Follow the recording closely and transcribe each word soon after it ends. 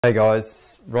Hey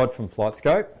guys, Rod from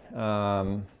Flightscope.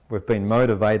 We've been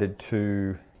motivated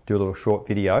to do a little short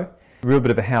video. A real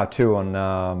bit of a how-to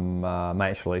on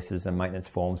maintenance releases and maintenance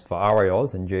forms for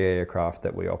RAOs and GA aircraft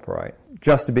that we operate.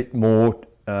 Just a bit more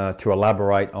to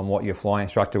elaborate on what your flying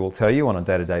instructor will tell you on a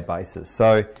day-to-day basis.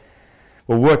 So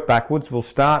we'll work backwards. We'll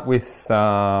start with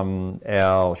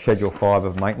our Schedule 5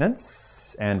 of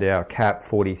maintenance and our CAP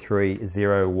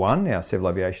 4301, our Civil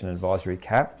Aviation Advisory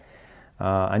CAP.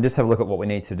 And just have a look at what we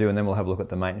need to do, and then we'll have a look at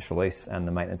the maintenance release and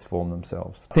the maintenance form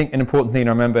themselves. I think an important thing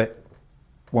to remember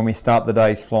when we start the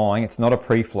day's flying, it's not a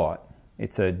pre-flight,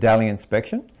 it's a daily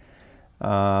inspection.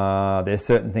 There's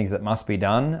certain things that must be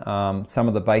done. Some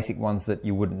of the basic ones that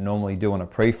you wouldn't normally do on a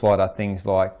pre-flight are things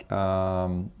like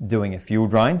doing a fuel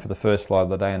drain for the first flight of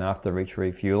the day and after each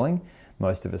refueling.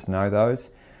 Most of us know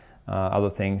those. Other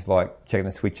things like checking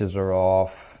the switches are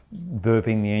off,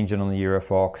 burping the engine on the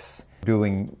Eurofox,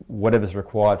 doing whatever's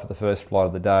required for the first flight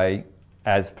of the day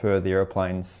as per the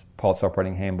aeroplane's pilots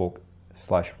operating handbook /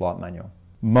 flight manual.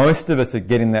 Most of us are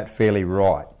getting that fairly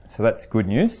right, so that's good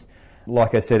news.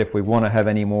 Like I said, if we want to have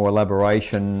any more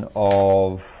elaboration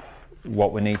of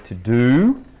what we need to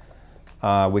do,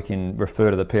 we can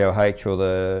refer to the POH or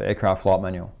the aircraft flight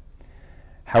manual.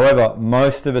 However,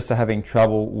 most of us are having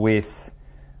trouble with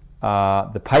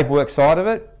the paperwork side of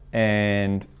it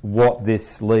and what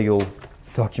this legal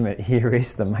document here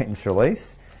is, the maintenance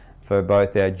release for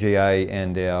both our GA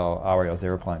and our RAOs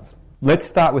aeroplanes. Let's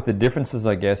start with the differences,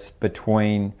 I guess,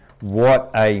 between what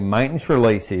a maintenance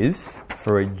release is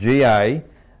for a GA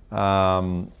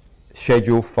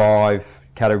Schedule 5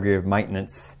 category of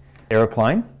maintenance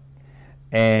aeroplane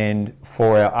and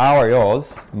for our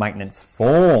RAOs maintenance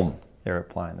form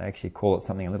aeroplane. They actually call it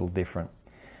something a little different.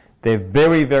 They're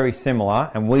very, very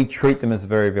similar, and we treat them as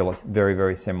very,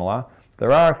 very similar.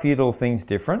 There are a few little things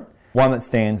different. One that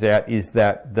stands out is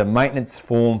that the maintenance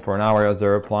form for an RAOs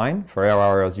aeroplane, for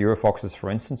our RAOs Eurofoxes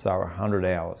for instance, are 100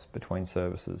 hours between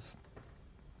services.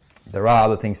 There are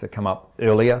other things that come up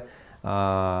earlier.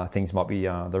 Things might be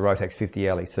the Rotax 50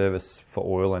 hourly service for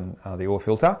oil and the oil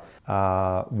filter.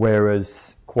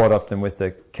 Whereas quite often with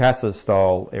the CASA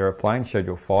style aeroplane,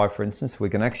 Schedule 5 for instance,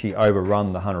 we can actually overrun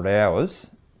the 100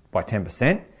 hours by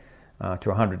 10% to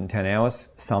 110 hours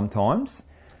sometimes.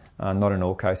 Not in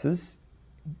all cases,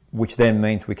 which then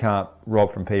means we can't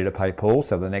rob from Peter to pay Paul,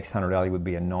 so the next 100 hourly would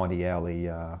be a 90 hourly,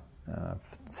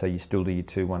 so you still do your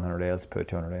two 100 hours per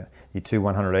 200 hours, your two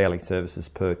 100 hourly services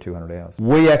per 200 hours.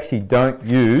 We actually don't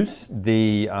use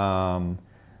the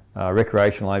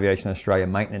Recreational Aviation Australia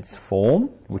maintenance form,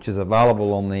 which is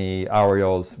available on the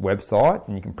RAOs website,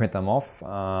 and you can print them off.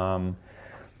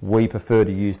 We prefer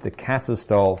to use the CASA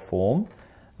style form.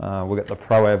 We've got the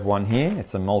ProAv one here,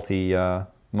 it's a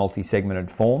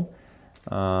multi-segmented form,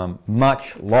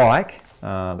 much like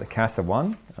the CASA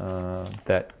one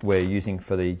that we're using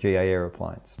for the GA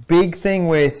aeroplanes. Big thing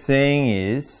we're seeing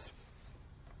is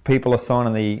people are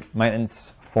signing the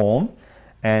maintenance form,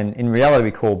 and in reality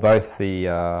we call both the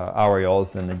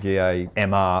RAOs and the GA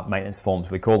MR maintenance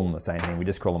forms, we call them the same thing, we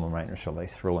just call them a maintenance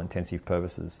release for all intensive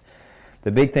purposes.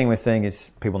 The big thing we're seeing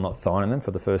is people not signing them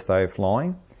for the first day of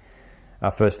flying,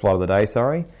 first flight of the day,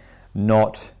 sorry,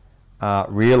 not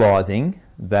realising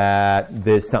that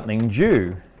there's something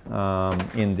due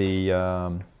in the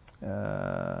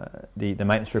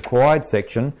maintenance required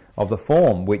section of the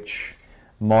form, which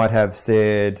might have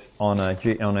said on our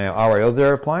RAOs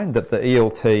aeroplane that the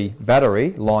ELT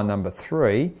battery, line number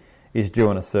 3, is due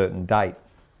on a certain date.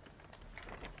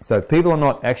 So people are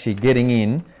not actually getting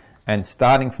in and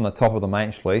starting from the top of the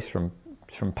maintenance release from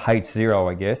page 0,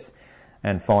 I guess,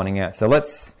 and finding out. So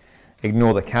let's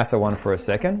ignore the CASA one for a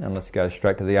second and let's go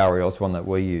straight to the RAOs one that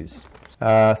we use.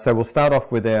 So we'll start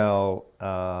off with our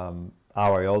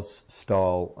RAOs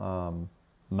style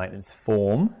maintenance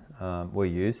form we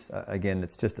use. Again,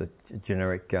 it's just a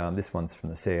generic, this one's from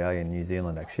the CIA in New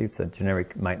Zealand actually, it's a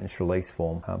generic maintenance release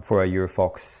form for our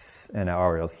Eurofox and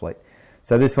our RAOs fleet.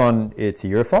 So this one, it's a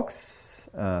Eurofox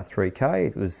 3K,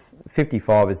 it was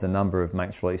 55 is the number of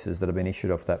maintenance releases that have been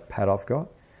issued off that pad I've got.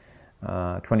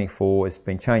 24 has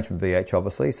been changed from VH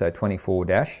obviously, so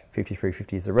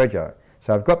 24-5350 is the rego.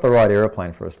 So I've got the right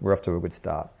aeroplane for us, we're off to a good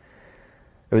start.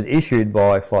 It was issued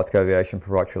by Flightscope Aviation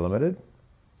Proprietary Limited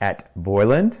at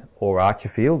Boyland or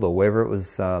Archerfield or wherever it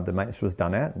was the maintenance was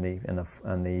done at and the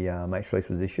maintenance release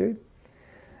was issued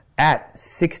at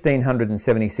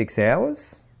 1676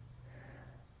 hours,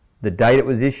 the date it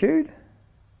was issued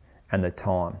and the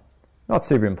time. Not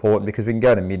super important because we can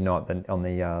go to midnight on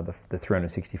the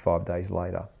 365 days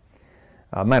later.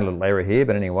 I made a little error here,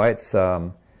 but anyway, it's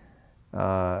 100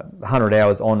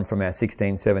 hours on from our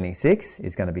 1676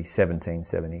 is going to be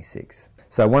 1776.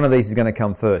 So one of these is going to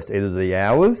come first, either the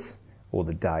hours or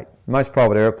the date. Most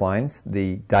private aeroplanes,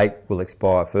 the date will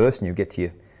expire first and you'll get to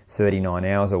your 39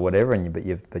 hours or whatever, but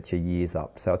your year's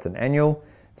up. So it's an annual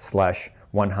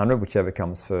 / 100, whichever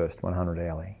comes first, 100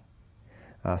 hourly.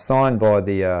 Signed by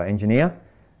the engineer,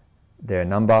 their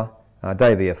number,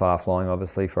 day VFR flying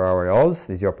obviously for RAOs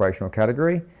is the operational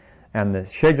category, and the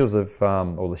schedules of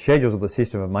the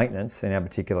system of maintenance in our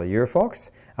particular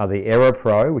Eurofox are the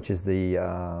AeroPro, which is the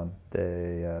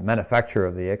manufacturer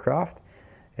of the aircraft,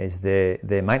 is their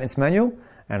maintenance manual,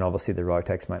 and obviously the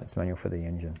Rotax maintenance manual for the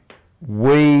engine.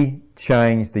 We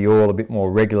change the oil a bit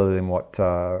more regularly than what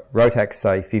Rotax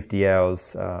say 50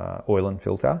 hours oil and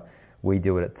filter. We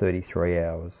do it at 33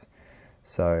 hours.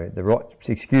 So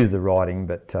excuse the writing,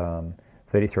 but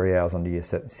 33 hours onto your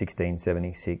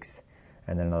 1676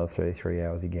 and then another 33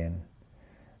 hours again.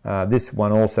 This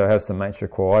one also has some maintenance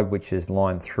required, which is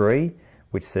line 3,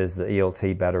 which says the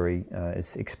ELT battery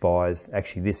expires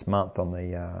actually this month on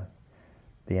the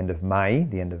end of May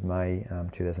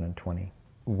 2020.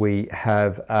 We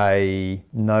have a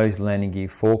nose landing gear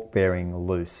fork bearing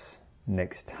loose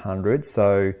next 100.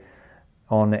 So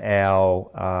on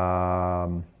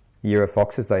our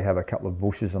Eurofoxes, they have a couple of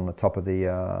bushes on the top of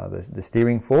the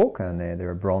steering fork, and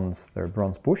they're a bronze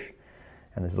bush,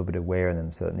 and there's a little bit of wear in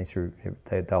them, so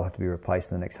they'll have to be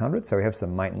replaced in the next 100. So we have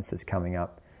some maintenance that's coming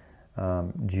up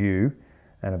due,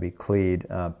 and it'll be cleared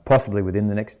possibly within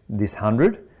this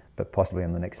 100. But possibly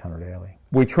on the next 100 hourly.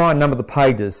 We try and number the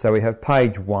pages, so we have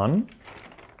page 1,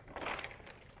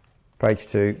 page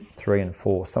 2, 3 and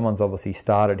 4. Someone's obviously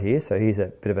started here, so here's a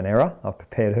bit of an error I've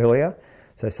prepared earlier.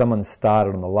 So someone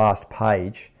started on the last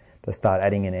page to start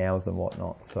adding in hours and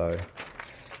whatnot. So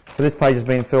this page has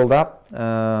been filled up.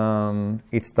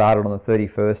 It started on the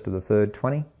 31st of the 3rd,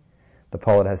 20. The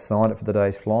pilot has signed it for the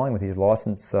day's flying with his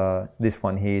license. This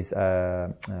one here's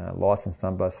license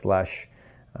number /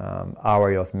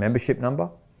 RAOS membership number.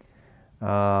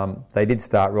 They did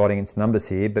start writing its numbers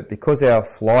here, but because our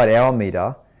flight hour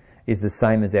meter is the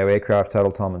same as our aircraft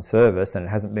total time and service and it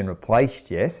hasn't been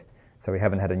replaced yet, so we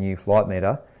haven't had a new flight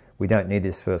meter, we don't need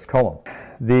this first column.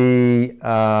 The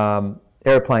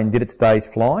aeroplane did its day's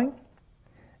flying.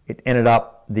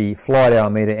 The flight hour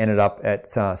meter ended up at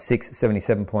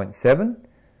 677.7.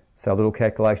 So a little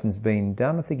calculation's been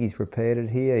done. I think he's prepared it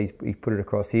here. He's put it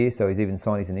across here, so he's even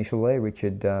signed his initial there.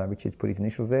 Richard's put his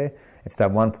initials there. It's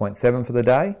done 1.7 for the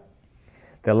day.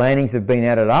 The landings have been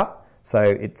added up. So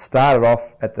it started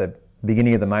off at the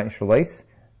beginning of the maintenance release,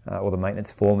 or the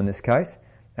maintenance form in this case,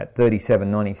 at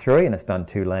 37.93, and it's done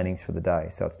 2 landings for the day.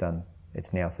 So it's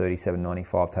now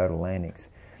 37.95 total landings.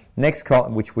 Next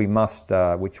column, which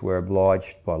we're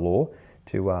obliged by law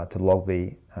to log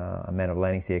the amount of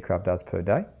landings the aircraft does per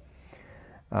day.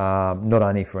 Not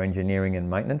only for engineering and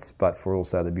maintenance, but for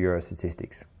also the Bureau of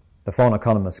Statistics. The final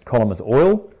column is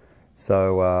oil.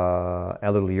 So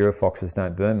our little Eurofoxes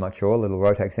don't burn much oil, little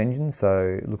Rotax engines.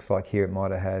 So it looks like here it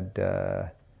might have had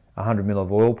 100 ml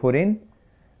of oil put in,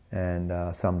 and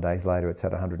some days later it's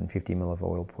had 150 ml of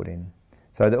oil put in.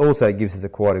 So that also gives us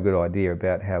quite a good idea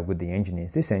about how good the engine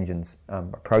is. This engine's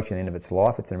approaching the end of its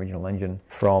life. It's an original engine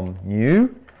from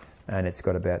new, and it's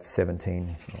got about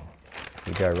 17. If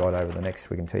we go right over the next,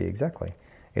 we can tell you exactly.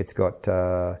 It's got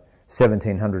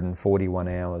 1,741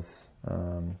 hours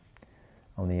on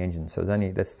the engine. So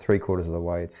that's 3/4 of the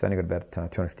way. It's only got about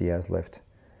 250 hours left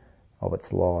of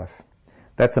its life.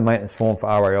 That's a maintenance form for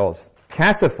RAOs.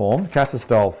 CASA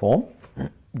style form,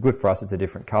 good for us, it's a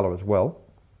different colour as well.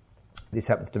 This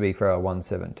happens to be for our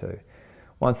 172.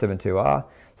 172R.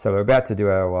 So we're about to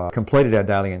do completed our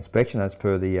daily inspection as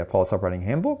per the Pilot's Operating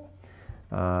Handbook.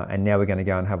 And now we're going to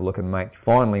go and have a look and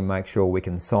finally make sure we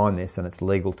can sign this and it's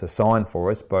legal to sign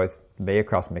for us, both the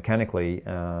aircraft mechanically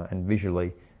and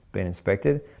visually being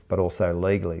inspected, but also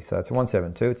legally. So it's a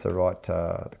 172, it's the right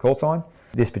the call sign.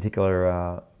 This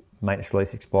particular maintenance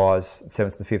release expires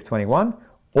 7th to the 5th, 21,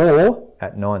 or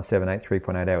at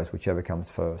 9783.8 hours, whichever comes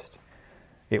first.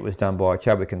 It was done by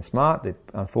Chadwick and Smart.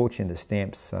 Unfortunately, the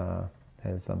stamps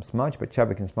has some smudge, but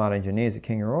Chadwick and Smart engineers at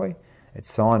Kingaroy.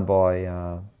 It's signed by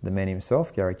the man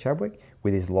himself, Gary Chadwick,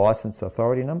 with his licence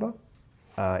authority number.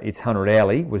 Its 100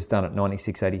 hourly was done at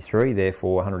 96.83,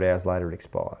 therefore 100 hours later it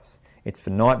expires. It's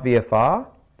for night VFR,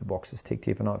 the box is ticked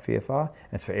here for night VFR,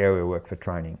 and it's for area work for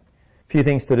training. A few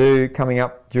things to do coming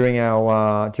up during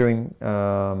our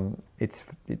it's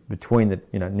between the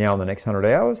now and the next 100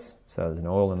 hours. So there's an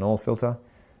oil and oil filter.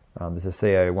 There's a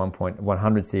CO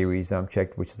 1.100 series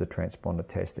checked, which is a transponder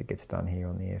test that gets done here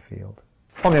on the airfield.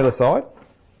 On the other side,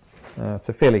 it's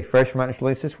a fairly fresh maintenance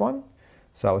release, this one.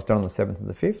 So it was done on the 7th of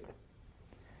the 5th.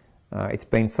 It's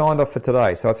been signed off for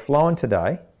today, so it's flown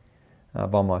today.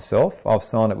 by myself. I've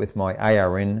signed it with my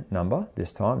ARN number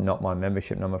this time, not my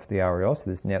membership number for the RAL.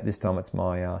 So this time it's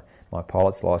my my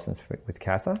pilot's license with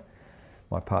CASA,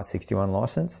 my Part 61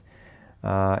 license.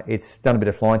 It's done a bit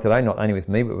of flying today, not only with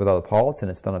me but with other pilots, and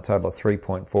it's done a total of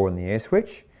 3.4 in the air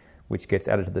switch, which gets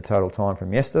added to the total time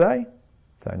from yesterday.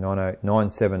 So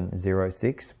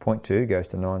 9706.2 goes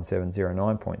to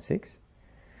 9709.6,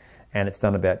 and it's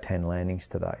done about 10 landings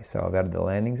today. So I've added the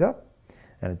landings up,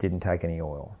 and it didn't take any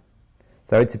oil.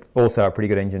 So it's also a pretty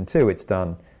good engine too. It's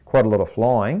done quite a lot of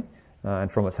flying,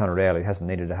 and from its 100 hour, it hasn't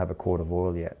needed to have a quart of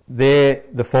oil yet. They're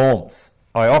the forms.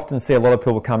 I often see a lot of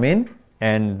people come in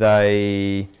and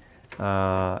they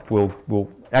will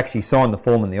actually sign the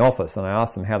form in the office, and I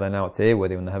ask them how they know it's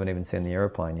airworthy when they haven't even seen the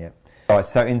aeroplane yet. Right,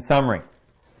 so in summary,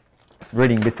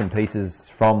 reading bits and pieces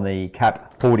from the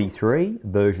CAP 43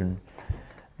 version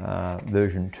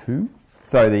 2.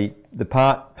 So the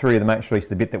part 3 of the matrix release,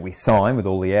 the bit that we sign with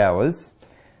all the hours,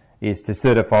 is to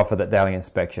certify for that daily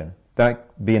inspection. Don't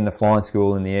be in the flying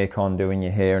school in the aircon doing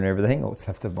your hair and everything, all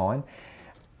stuff to mind,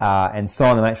 and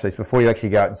sign the matrix release before you actually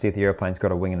go out and see if the airplane's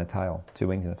got a wing and a tail, 2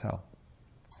 wings and a tail.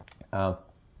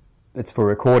 It's for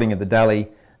recording of the daily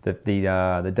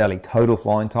total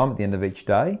flying time at the end of each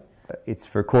day. It's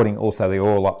for recording also the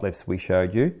oil uplifts we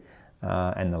showed you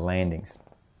and the landings.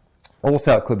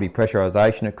 Also, it could be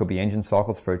pressurisation, it could be engine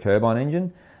cycles for a turbine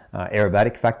engine,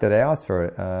 aerobatic factored hours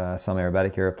for some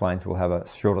aerobatic aeroplanes will have a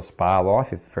shorter spar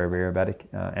life for every aerobatic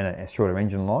and a shorter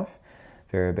engine life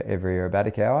for every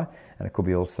aerobatic hour, and it could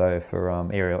be also for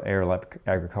aerial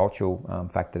agricultural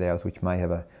factored hours, which may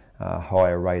have a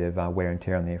higher rate of wear and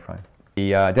tear on the airframe.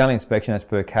 The daily inspection, as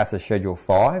per CASA Schedule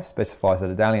 5, specifies that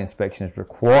a daily inspection is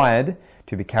required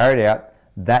to be carried out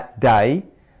that day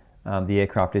the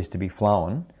aircraft is to be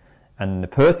flown, and the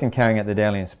person carrying out the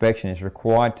daily inspection is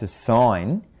required to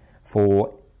sign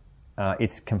for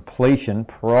its completion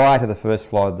prior to the first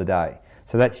flight of the day.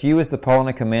 So that's you as the pilot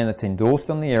in command that's endorsed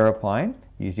on the aeroplane,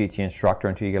 usually it's the instructor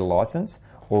until you get a license,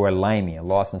 or a LAME, a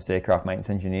licensed aircraft maintenance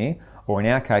engineer, or in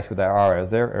our case with our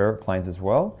RALs aeroplanes as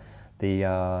well, the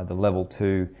level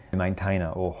 2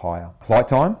 maintainer or higher. Flight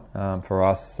time, for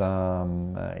us,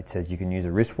 it says you can use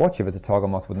a wristwatch if it's a Tiger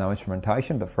Moth with no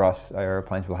instrumentation, but for us, our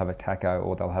aeroplanes will have a tacho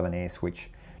or they'll have an air switch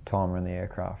timer in the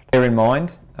aircraft. Bear in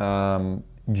mind,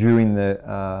 during the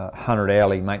 100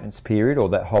 hourly maintenance period or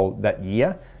that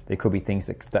year, there could be things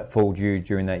that fall due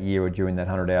during that year or during that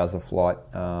 100 hours of flight.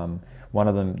 One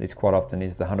of them is quite often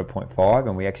is the 100.5,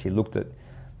 and we actually looked at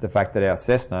the fact that our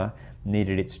Cessna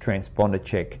needed its transponder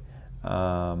check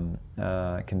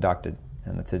conducted,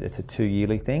 and it's a 2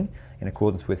 yearly thing in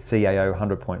accordance with CAO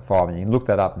 100.5, and you can look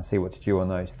that up and see what's due on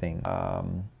those things.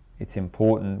 It's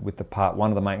important with the Part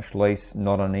 1 of the maintenance release,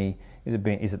 not only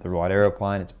is it the right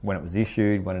aeroplane, it's when it was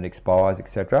issued, when it expires,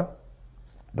 etc.,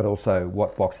 but also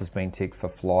what box has been ticked for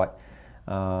flight,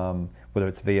 whether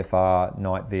it's VFR,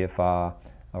 night VFR,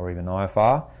 or even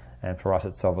IFR. And for us,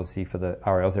 it's obviously for the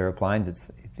RALs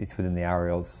aeroplanes, it's within the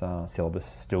RALs syllabus,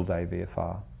 still day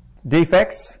VFR.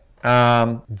 Defects,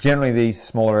 generally these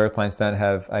smaller airplanes don't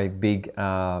have a big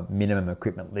minimum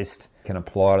equipment list can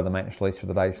apply to the maintenance release for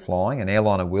the day's flying. An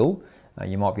airliner will.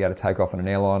 You might be able to take off in an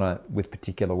airliner with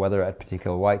particular weather at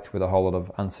particular weights with a whole lot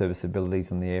of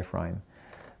unserviceabilities on the airframe.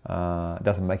 It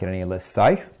doesn't make it any less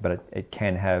safe, but it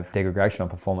can have degradation on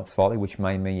performance slightly, which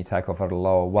may mean you take off at a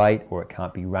lower weight, or it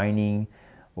can't be raining,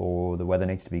 or the weather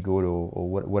needs to be good, or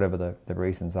whatever the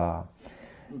reasons are.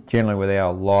 Generally, with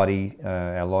our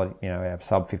our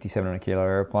sub 5700 kilo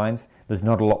airplanes, there's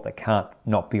not a lot that can't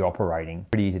not be operating.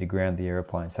 Pretty easy to ground the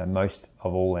airplane, so most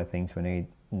of all our things we need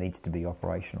needs to be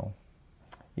operational.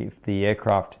 If the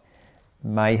aircraft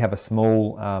may have a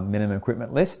small minimum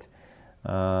equipment list,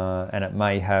 and it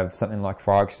may have something like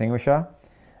fire extinguisher,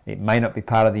 it may not be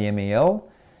part of the MEL,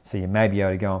 so you may be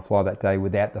able to go and fly that day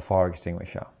without the fire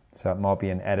extinguisher. So it might be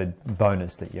an added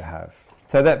bonus that you have.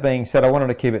 So that being said, I wanted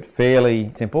to keep it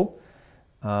fairly simple.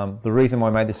 The reason why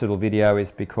I made this little video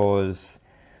is because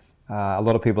a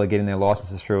lot of people are getting their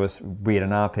licenses through us, be it an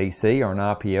RPC or an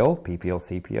RPL,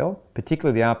 PPL, CPL,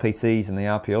 particularly the RPCs and the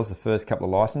RPLs, the first couple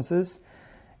of licenses.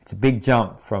 It's a big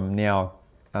jump from now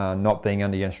not being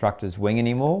under your instructor's wing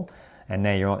anymore, and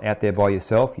now you're out there by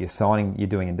yourself, you're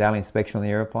doing a daily inspection on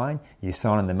the aeroplane, you're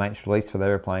signing the maintenance release for the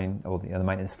aeroplane, or the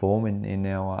maintenance form in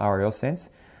our RAL sense,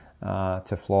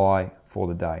 to fly for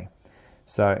the day.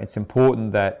 So it's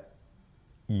important that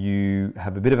you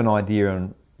have a bit of an idea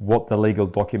on what the legal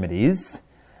document is.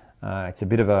 It's a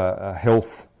bit of a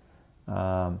health,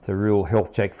 it's a real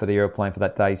health check for the aeroplane for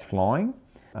that day's flying.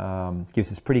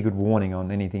 Gives us pretty good warning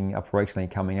on anything operationally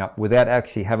coming up without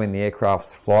actually having the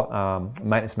aircraft's flight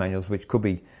maintenance manuals, which could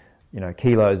be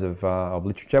kilos of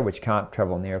literature which can't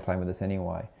travel on the airplane with us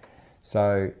anyway.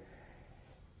 So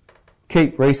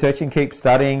keep researching, keep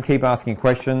studying, keep asking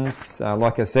questions.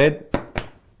 Like I said,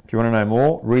 if you want to know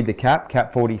more, read the CAP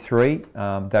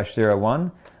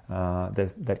 43-01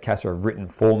 that CASA have written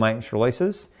for maintenance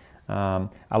releases. A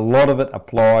lot of it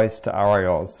applies to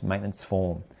RAO's maintenance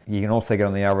form. You can also get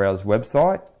on the RAO's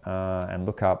website and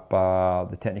look up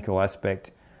the technical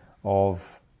aspect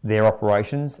of their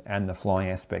operations and the flying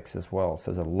aspects as well.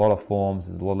 So there's a lot of forms,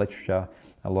 there's a lot of literature,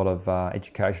 a lot of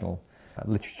educational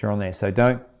literature on there. So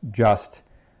don't just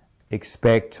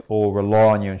expect or rely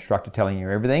on your instructor telling you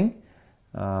everything.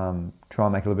 Try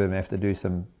and make a little bit of an effort to do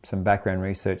some background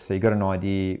research so you've got an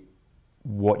idea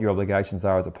what your obligations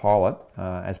are as a pilot,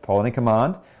 as pilot in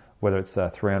command, whether it's a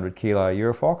 300 kilo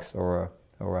Eurofox or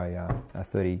a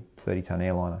 30-ton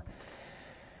airliner.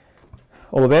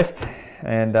 All the best,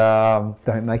 and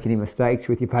don't make any mistakes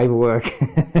with your paperwork.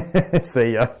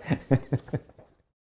 See ya.